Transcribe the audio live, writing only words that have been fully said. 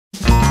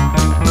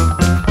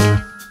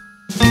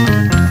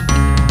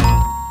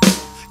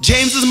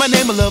James is my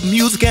name, I love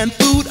music and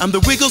food. I'm the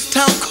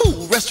Wigglestown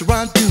cool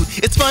restaurant dude.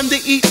 It's fun to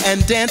eat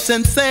and dance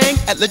and sing.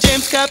 At La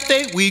James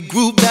Cafe, we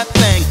groove that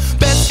thing.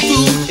 Best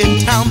food in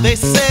town, they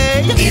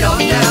say. Eat on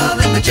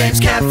down at the James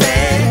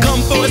Cafe.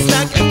 Come for a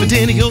snack and for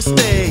dinner you'll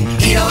stay.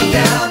 Eat on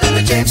down at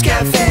the James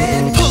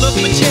Cafe. Pull up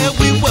a chair,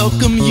 we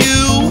welcome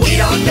you.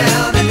 Eat on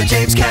down at the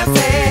James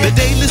Cafe. The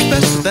daily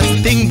special, that's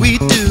the thing we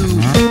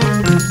do.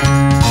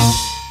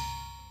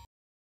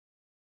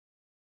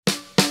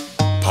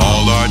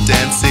 Paul, our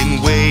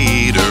dancing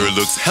waiter,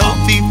 looks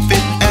healthy,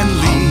 fit, and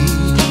lean.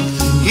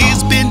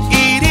 He's been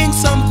eating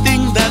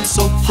something that's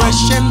so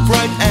fresh and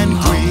bright and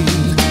green.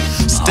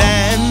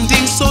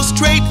 Standing so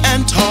straight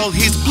and tall,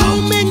 he's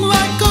blooming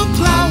like a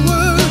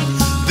flower.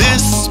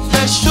 This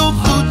special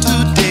food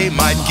today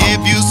might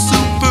give you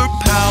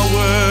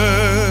superpower.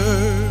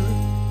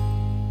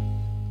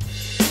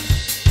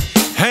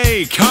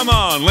 Hey, come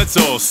on, let's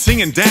all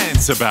sing and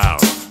dance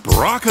about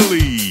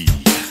broccoli.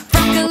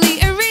 Broccoli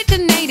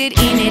originated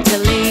in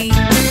Italy,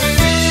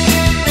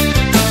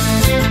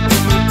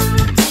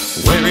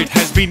 where it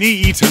has been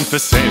eaten for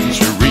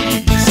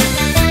centuries.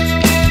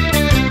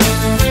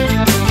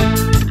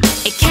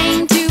 It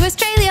came to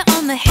Australia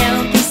on the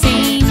healthy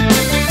scene.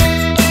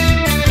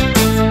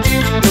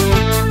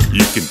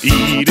 You can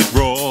eat it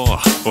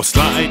raw or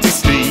slightly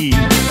steamed.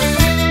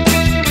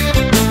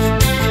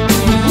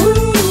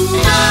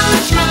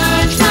 Munch,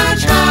 munch,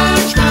 munch,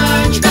 munch,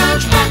 munch,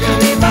 munch,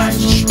 broccoli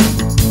munch.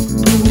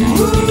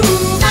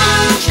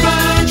 Munch,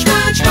 munch,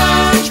 munch,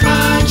 munch,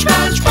 munch,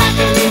 munch,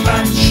 broccoli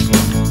munch.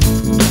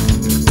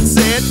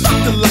 Said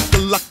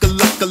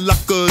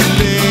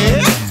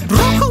locka-locka-locka-locka-locka-lay.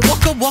 Brocka,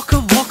 waka, waka,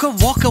 waka,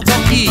 waka,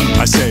 waki.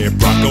 I say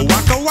waka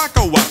waka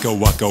waka waka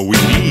waka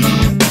wee.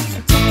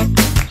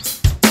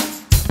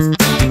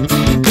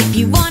 If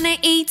you wanna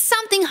eat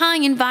something high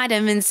in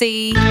vitamin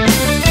C,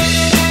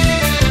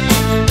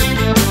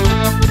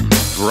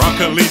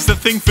 Broccoli's the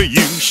thing for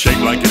you,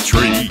 shaped like a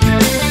tree.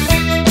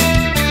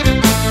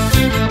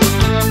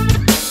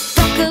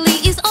 broccoli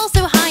is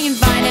also high in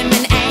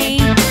vitamin A.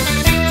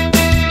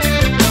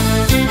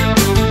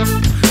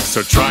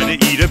 So try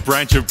to eat a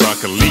branch of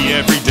broccoli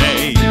every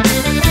day.